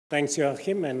Thanks,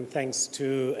 Joachim, and thanks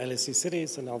to LSE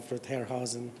Cities and Alfred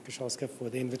Herrhausen Geschoska for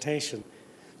the invitation.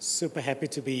 Super happy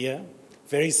to be here.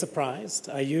 Very surprised.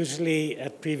 I usually,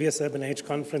 at previous Urban Age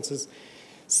conferences,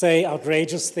 say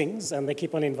outrageous things, and they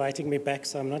keep on inviting me back,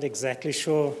 so I'm not exactly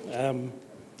sure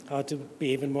how to be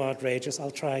even more outrageous. I'll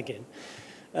try again.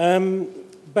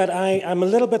 But I'm a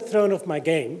little bit thrown off my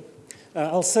game.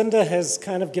 Alcinda has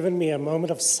kind of given me a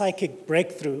moment of psychic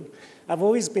breakthrough. I've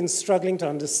always been struggling to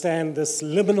understand this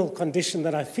liminal condition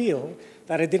that I feel,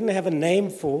 that I didn't have a name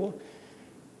for,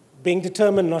 being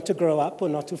determined not to grow up or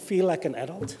not to feel like an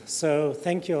adult. So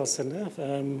thank you, Alcinda.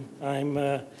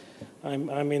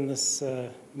 I'm in this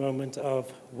moment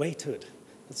of waithood.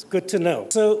 It's good to know.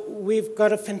 So we've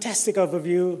got a fantastic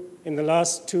overview in the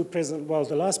last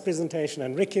the last presentation,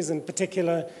 and Ricky's in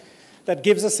particular, that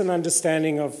gives us an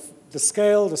understanding of the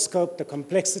scale, the scope, the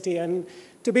complexity, and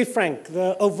to be frank,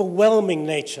 the overwhelming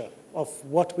nature of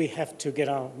what we have to get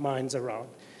our minds around.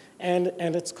 And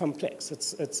it's complex,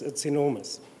 it's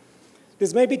enormous.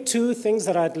 There's maybe two things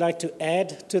that I'd like to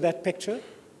add to that picture.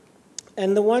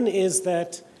 And the one is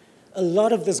that a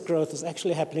lot of this growth is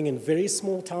actually happening in very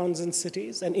small towns and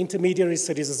cities, and intermediary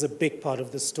cities is a big part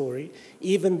of the story,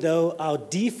 even though our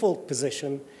default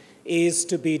position is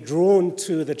to be drawn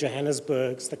to the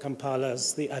Johannesburgs, the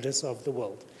Kampalas, the others of the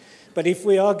world. But if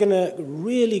we are going to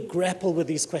really grapple with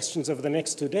these questions over the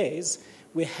next 2 days,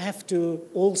 we have to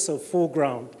also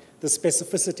foreground the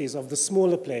specificities of the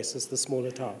smaller places, the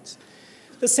smaller towns.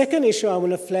 The second issue I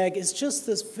want to flag is just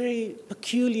this very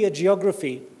peculiar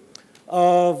geography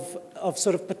of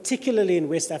sort of particularly in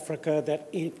West Africa,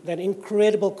 that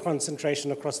incredible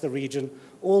concentration across the region,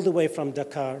 all the way from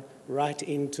Dakar right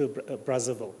into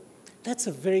Brazzaville. That's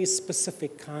a very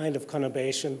specific kind of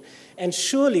conurbation, and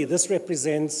surely this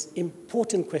represents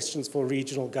important questions for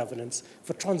regional governance,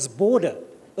 for transborder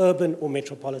urban or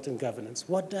metropolitan governance.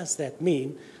 What does that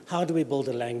mean? How do we build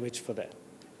a language for that?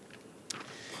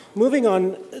 Moving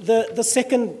on, the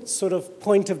second sort of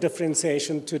point of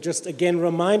differentiation to just again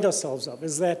remind ourselves of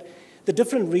is that the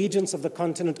different regions of the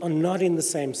continent are not in the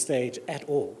same stage at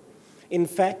all. In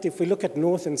fact, if we look at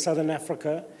North and Southern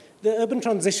Africa, the urban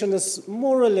transition is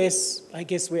more or less, I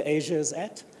guess, where Asia is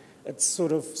at. It's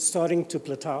sort of starting to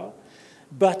plateau.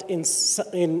 But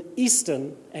in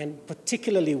Eastern and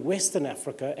particularly Western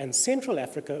Africa and Central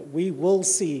Africa, we will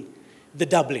see the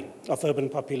doubling of urban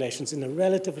populations in a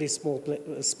relatively small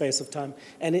space of time.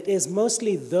 And it is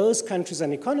mostly those countries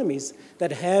and economies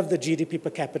that have the GDP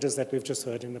per capita that we've just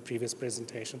heard in the previous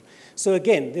presentation. So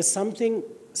again, there's something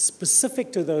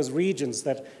specific to those regions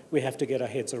that we have to get our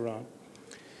heads around.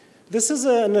 This is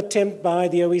an attempt by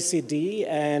the OECD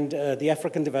and the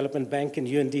African Development Bank and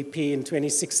UNDP in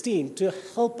 2016 to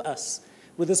help us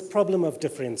with this problem of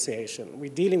differentiation. We're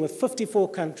dealing with 54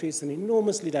 countries, an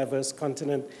enormously diverse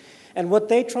continent, and what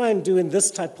they try and do in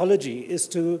this typology is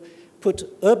to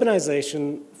put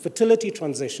urbanization, fertility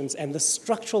transitions, and the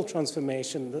structural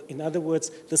transformation, in other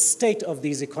words, the state of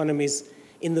these economies,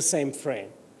 in the same frame.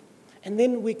 And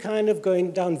then we're kind of going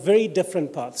down very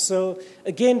different paths. So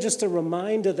again, just a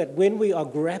reminder that when we are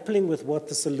grappling with what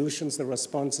the solutions, the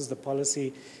responses, the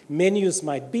policy menus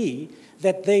might be,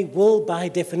 that they will, by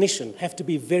definition, have to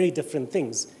be very different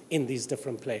things in these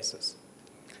different places.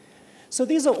 So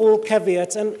these are all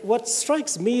caveats, and what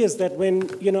strikes me is that when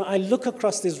I look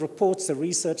across these reports, the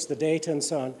research, the data, and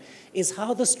so on, is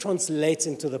how this translates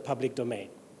into the public domain.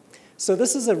 So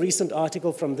this is a recent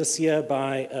article from this year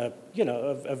by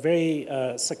a very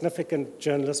significant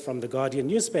journalist from the Guardian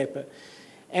newspaper,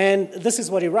 and this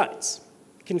is what he writes.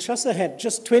 Kinshasa had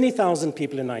just 20,000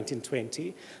 people in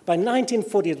 1920. By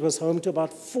 1940, it was home to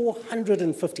about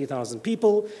 450,000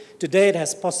 people. Today, it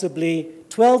has possibly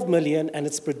 12 million, and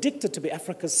it's predicted to be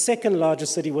Africa's second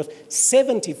largest city with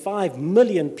 75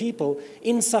 million people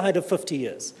inside of 50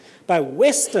 years. By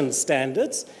Western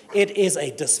standards, it is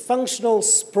a dysfunctional,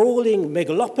 sprawling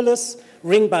megalopolis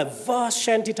ringed by vast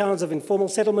shanty towns of informal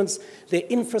settlements, their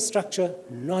infrastructure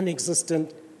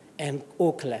non-existent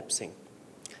or collapsing.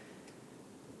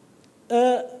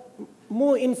 A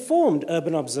more informed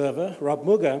urban observer, Rob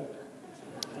Muga,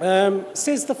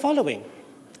 says the following: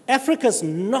 Africa's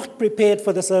not prepared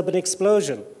for this urban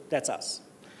explosion. That's us.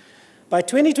 By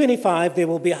 2025, there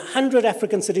will be 100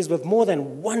 African cities with more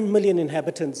than 1 million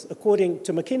inhabitants, according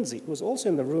to McKinsey, who was also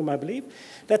in the room, I believe.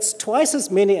 That's twice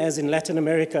as many as in Latin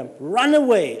America.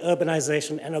 Runaway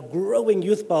urbanization and a growing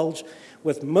youth bulge,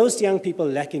 with most young people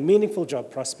lacking meaningful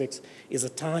job prospects, is a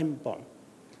time bomb.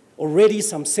 Already,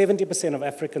 some 70% of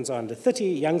Africans are under 30.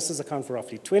 Youngsters account for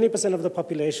roughly 20% of the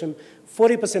population,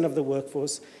 40% of the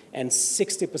workforce, and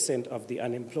 60% of the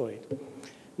unemployed.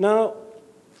 Now,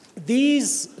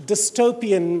 these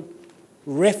dystopian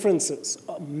references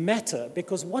matter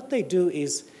because what they do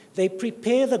is they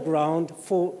prepare the ground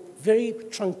for very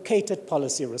truncated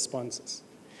policy responses.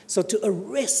 So to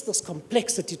arrest this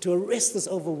complexity, to arrest this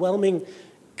overwhelming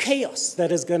chaos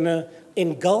that is going to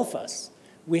engulf us,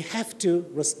 we have to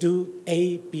do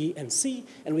A, B, and C,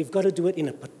 and we've got to do it in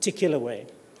a particular way.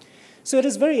 So it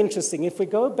is very interesting. If we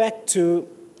go back to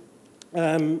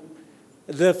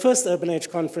the first Urban Age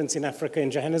Conference in Africa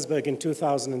in Johannesburg in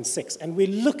 2006, and we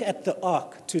look at the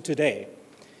arc to today,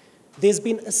 there's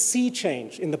been a sea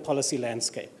change in the policy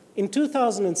landscape. In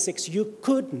 2006, you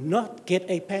could not get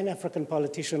a Pan-African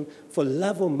politician for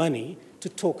love or money to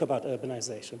talk about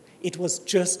urbanization. It was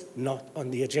just not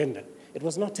on the agenda. It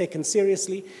was not taken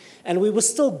seriously, and we were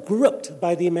still gripped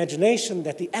by the imagination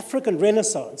that the African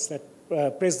Renaissance that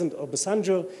President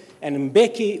Obasanjo and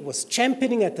Mbeki was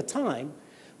championing at the time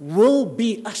will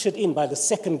be ushered in by the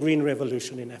second Green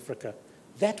Revolution in Africa.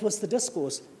 That was the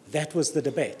discourse. That was the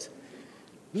debate.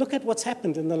 Look at what's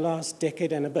happened in the last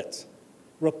decade and a bit.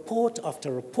 Report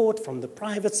after report from the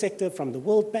private sector, from the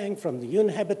World Bank, from the UN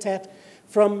Habitat,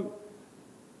 from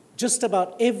just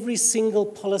about every single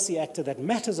policy actor that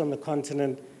matters on the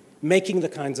continent making the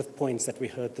kinds of points that we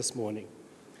heard this morning.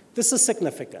 This is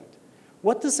significant.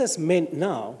 What this has meant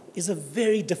now is a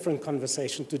very different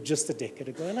conversation to just a decade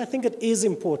ago, and I think it is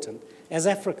important as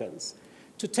Africans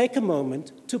to take a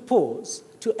moment to pause,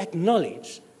 to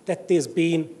acknowledge that there's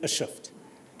been a shift,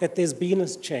 that there's been a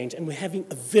change, and we're having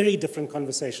a very different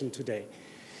conversation today.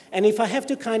 And if I have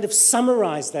to kind of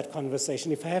summarize that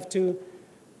conversation, if I have to,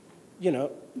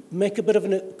 make a bit of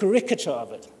a caricature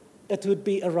of it, it would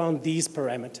be around these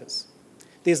parameters.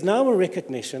 There's now a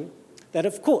recognition that,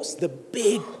 of course, the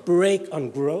big break on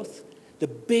growth, the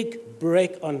big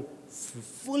break on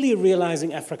fully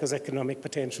realizing Africa's economic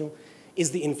potential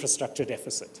is the infrastructure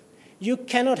deficit. You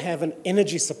cannot have an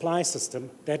energy supply system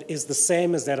that is the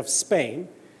same as that of Spain,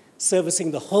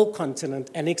 servicing the whole continent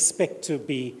and expect to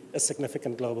be a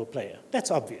significant global player.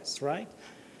 That's obvious, right?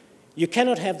 You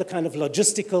cannot have the kind of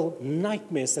logistical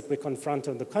nightmares that we confront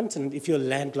on the continent if you're a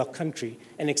landlocked country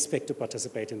and expect to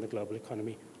participate in the global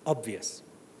economy. Obvious.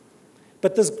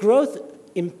 But this growth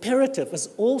imperative is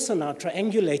also now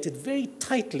triangulated very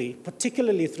tightly,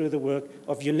 particularly through the work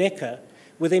of UNECA,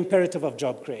 with the imperative of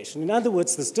job creation. In other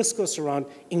words, this discourse around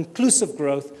inclusive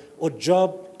growth or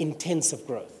job-intensive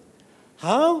growth.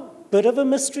 How? Bit of a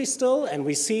mystery still, and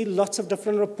we see lots of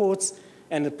different reports,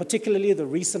 and particularly the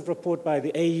recent report by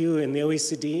the AU and the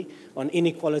OECD on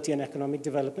inequality and economic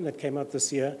development that came out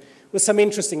this year, with some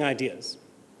interesting ideas.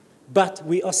 But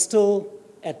we are still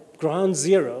at ground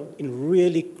zero in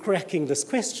really cracking this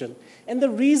question. And the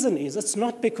reason is, it's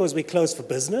not because we're closed for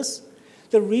business.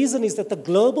 The reason is that the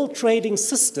global trading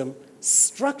system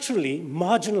structurally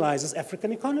marginalizes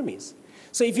African economies.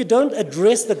 So if you don't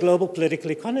address the global political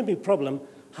economy problem,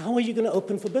 how are you going to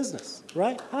open for business,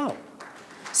 right? How?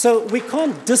 So we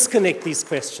can't disconnect these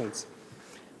questions.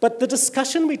 But the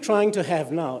discussion we're trying to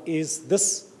have now is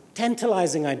this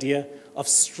tantalizing idea of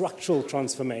structural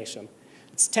transformation.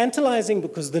 It's tantalizing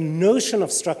because the notion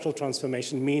of structural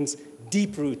transformation means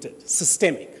deep-rooted,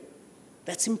 systemic.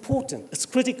 That's important. It's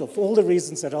critical for all the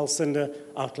reasons that Alcinda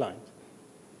outlined.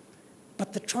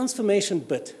 But the transformation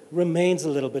bit remains a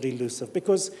little bit elusive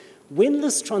because when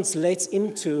this translates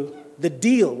into the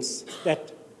deals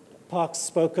that Parks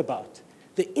spoke about,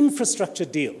 the infrastructure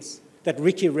deals that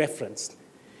Ricky referenced,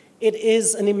 it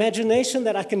is an imagination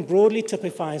that I can broadly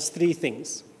typify as three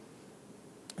things.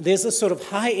 There's a sort of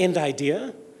high-end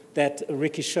idea that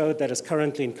Ricky showed that is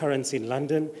currently in currency in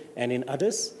London and in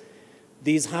others.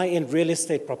 These high-end real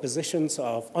estate propositions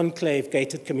of enclave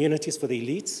gated communities for the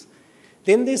elites.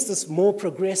 Then there's this more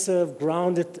progressive,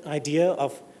 grounded idea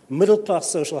of middle-class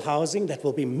social housing that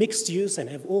will be mixed use and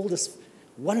have all this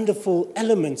wonderful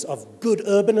elements of good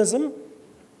urbanism.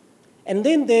 And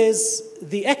then there's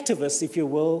the activists, if you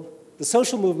will, the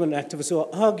social movement activists who are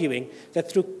arguing that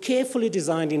through carefully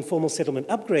designed informal settlement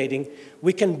upgrading,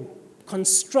 we can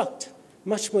construct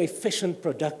much more efficient,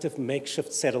 productive,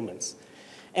 makeshift settlements.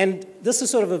 And this is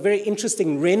sort of a very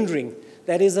interesting rendering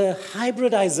that is a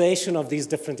hybridization of these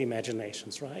different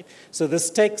imaginations, right? So this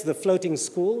takes the floating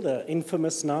school, the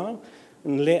infamous now,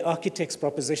 Le Architect's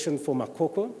proposition for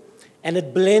Makoko, and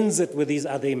it blends it with these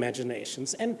other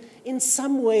imaginations. And in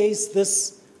some ways,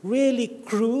 this really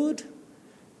crude,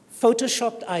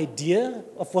 photoshopped idea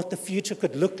of what the future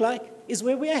could look like is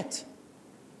where we're at.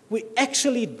 We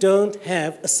actually don't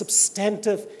have a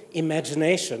substantive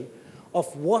imagination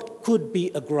of what could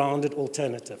be a grounded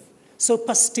alternative. So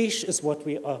pastiche is what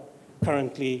we are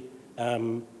currently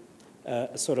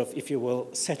sort of, if you will,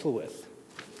 settle with.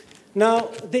 Now,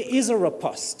 there is a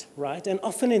riposte, right? And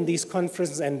often in these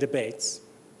conferences and debates,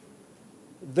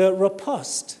 the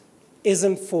riposte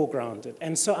isn't foregrounded.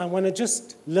 And so I want to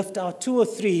just lift out 2 or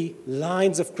 3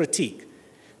 lines of critique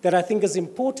that I think is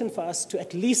important for us to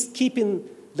at least keep in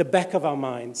the back of our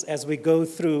minds as we go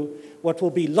through what will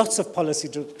be lots of policy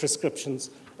prescriptions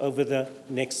over the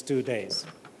next 2 days.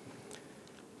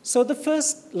 So the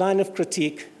first line of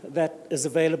critique that is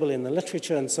available in the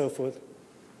literature and so forth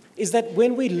is that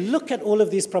when we look at all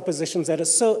of these propositions that are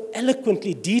so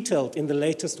eloquently detailed in the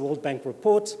latest World Bank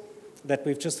report that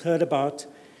we've just heard about,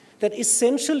 that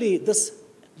essentially this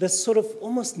sort of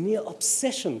almost near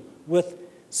obsession with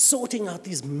sorting out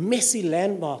these messy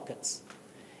land markets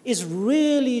is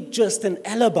really just an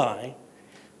alibi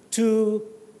to,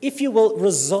 if you will,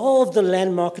 resolve the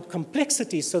land market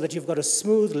complexity so that you've got a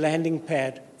smooth landing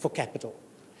pad for capital.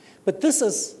 But this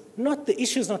is not, the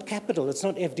issue is not capital, it's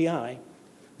not FDI.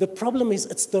 The problem is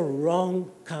it's the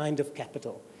wrong kind of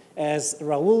capital. As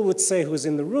Raoul would say, who's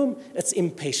in the room, it's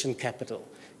impatient capital.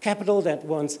 Capital that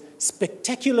wants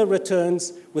spectacular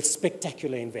returns with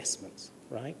spectacular investments,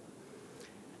 right?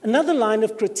 Another line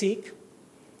of critique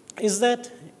is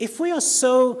that if we are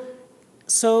so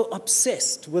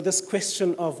obsessed with this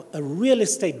question of a real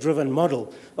estate-driven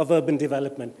model of urban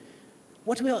development,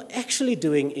 what we are actually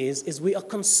doing is we are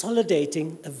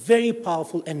consolidating a very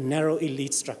powerful and narrow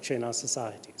elite structure in our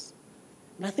societies.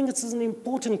 And I think this is an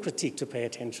important critique to pay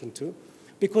attention to,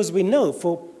 because we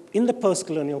know in the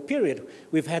post-colonial period,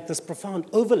 we've had this profound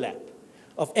overlap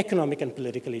of economic and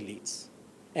political elites.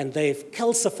 And they've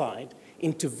calcified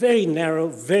into very narrow,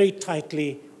 very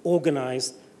tightly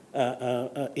organized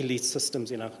elite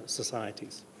systems in our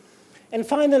societies. And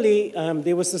finally,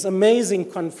 there was this amazing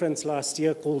conference last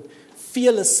year called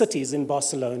Fearless Cities in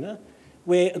Barcelona,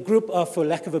 where a group of, for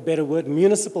lack of a better word,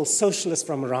 municipal socialists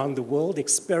from around the world,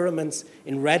 experiments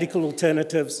in radical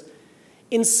alternatives,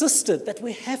 insisted that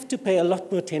we have to pay a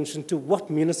lot more attention to what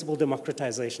municipal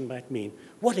democratization might mean.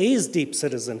 What is deep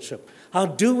citizenship? How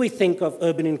do we think of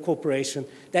urban incorporation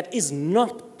that is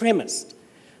not premised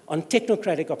on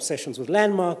technocratic obsessions with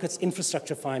land markets,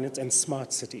 infrastructure finance, and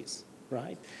smart cities,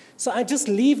 right? So I just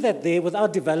leave that there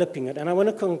without developing it, and I want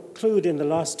to conclude in the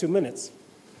last 2 minutes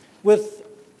with,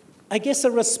 I guess,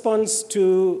 a response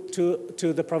to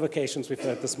the provocations we've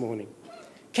heard this morning.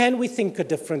 Can we think a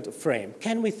different frame?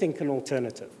 Can we think an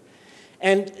alternative?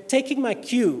 And taking my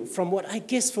cue from what I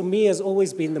guess for me has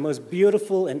always been the most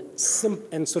beautiful and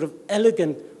sort of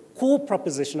elegant core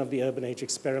proposition of the urban age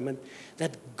experiment,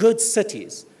 that good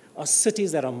cities are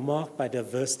cities that are marked by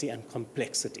diversity and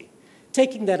complexity.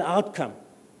 Taking that outcome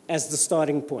as the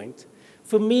starting point,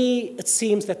 for me, it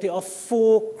seems that there are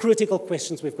 4 critical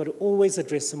questions we've got to always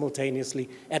address simultaneously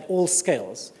at all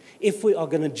scales if we are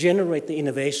going to generate the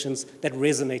innovations that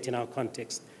resonate in our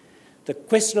context. The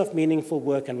question of meaningful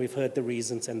work, and we've heard the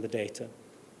reasons and the data.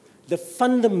 The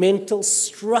fundamental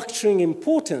structuring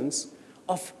importance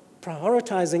of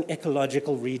prioritizing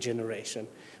ecological regeneration.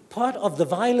 Part of the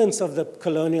violence of the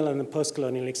colonial and the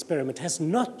post-colonial experiment has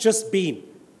not just been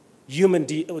human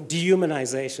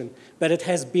dehumanization, but it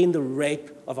has been the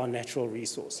rape of our natural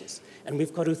resources. And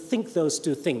we've got to think those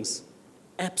 2 things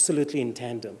absolutely in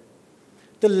tandem.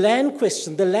 The land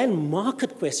question, the land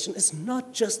market question, is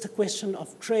not just a question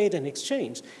of trade and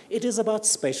exchange. It is about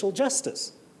spatial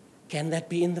justice. Can that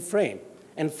be in the frame?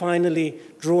 And finally,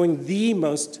 drawing the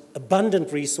most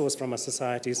abundant resource from our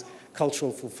societies,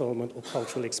 cultural fulfillment or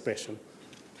cultural expression.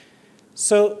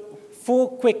 So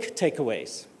 4 quick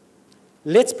takeaways.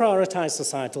 Let's prioritize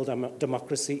societal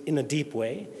democracy in a deep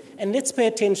way, and let's pay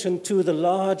attention to the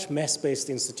large mass-based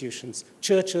institutions,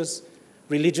 churches,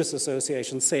 religious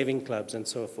associations, saving clubs, and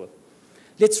so forth.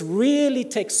 Let's really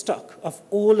take stock of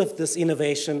all of this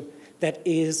innovation that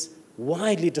is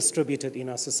widely distributed in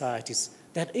our societies,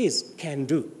 that is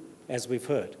can-do, as we've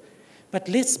heard. But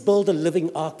let's build a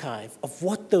living archive of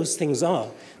what those things are,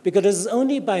 because it is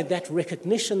only by that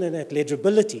recognition and that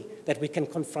legibility that we can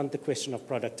confront the question of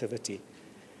productivity.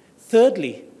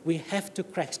 Thirdly, we have to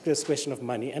crack this question of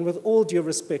money, and with all due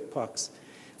respect, Parks,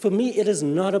 for me, it is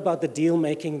not about the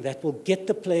deal-making that will get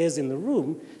the players in the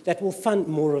room that will fund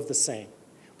more of the same.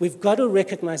 We've got to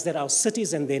recognize that our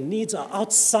cities and their needs are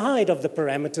outside of the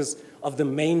parameters of the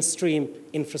mainstream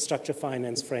infrastructure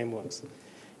finance frameworks.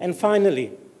 And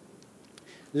finally,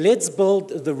 let's build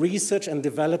the research and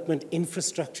development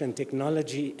infrastructure and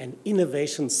technology and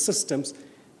innovation systems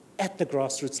at the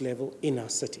grassroots level in our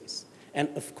cities.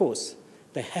 And of course,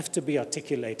 they have to be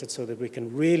articulated so that we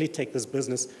can really take this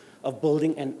business of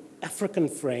building an African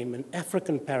frame, an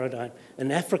African paradigm,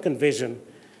 an African vision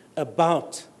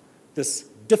about this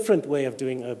different way of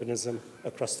doing urbanism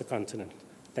across the continent.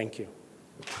 Thank you.